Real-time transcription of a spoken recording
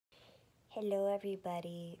Hello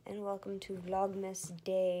everybody, and welcome to Vlogmas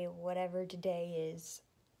day, whatever today is.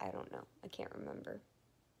 I don't know, I can't remember.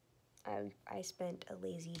 I spent a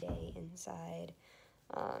lazy day inside,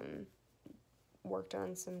 worked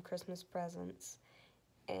on some Christmas presents,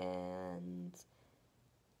 and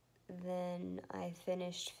then I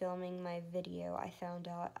finished filming my video. I found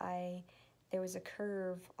out there was a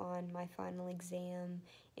curve on my final exam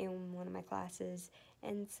in one of my classes,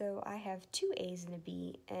 and so I have 2 A's and a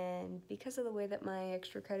B, and because of the way that my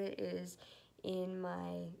extra credit is in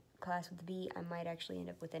my class with the B, I might actually end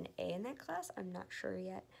up with an A in that class. I'm not sure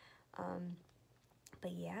yet,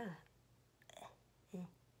 but yeah.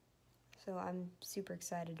 So I'm super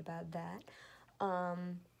excited about that.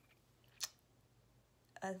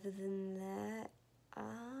 Other than that,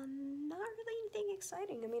 not really anything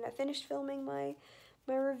exciting. I mean, I finished filming my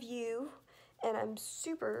review, and I'm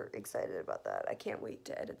super excited about that. I can't wait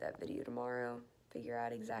to edit that video tomorrow, figure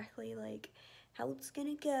out exactly, like, how it's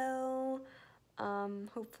gonna go.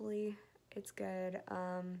 Hopefully it's good.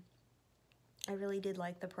 I really did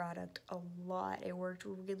like the product a lot. It worked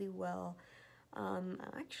really well.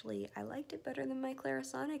 Actually, I liked it better than my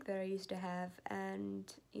Clarisonic that I used to have,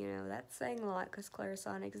 and, you know, that's saying a lot because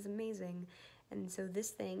Clarisonic is amazing, and so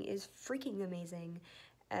this thing is freaking amazing,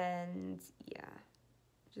 and, yeah,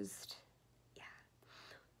 just, yeah.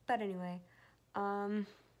 But anyway,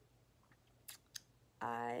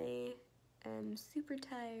 I am super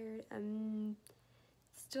tired. I'm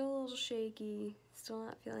still a little shaky, still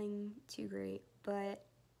not feeling too great, but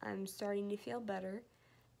I'm starting to feel better,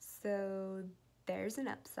 so there's an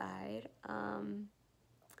upside.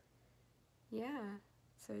 Yeah,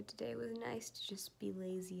 so today was nice to just be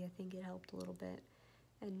lazy. I think it helped a little bit.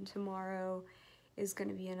 And tomorrow is going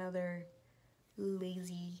to be another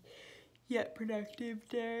lazy yet productive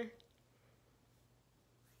day.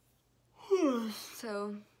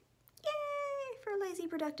 So, yay for lazy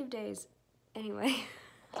productive days. Anyway,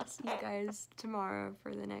 I'll see you guys tomorrow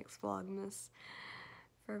for the next Vlogmas.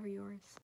 Forever yours.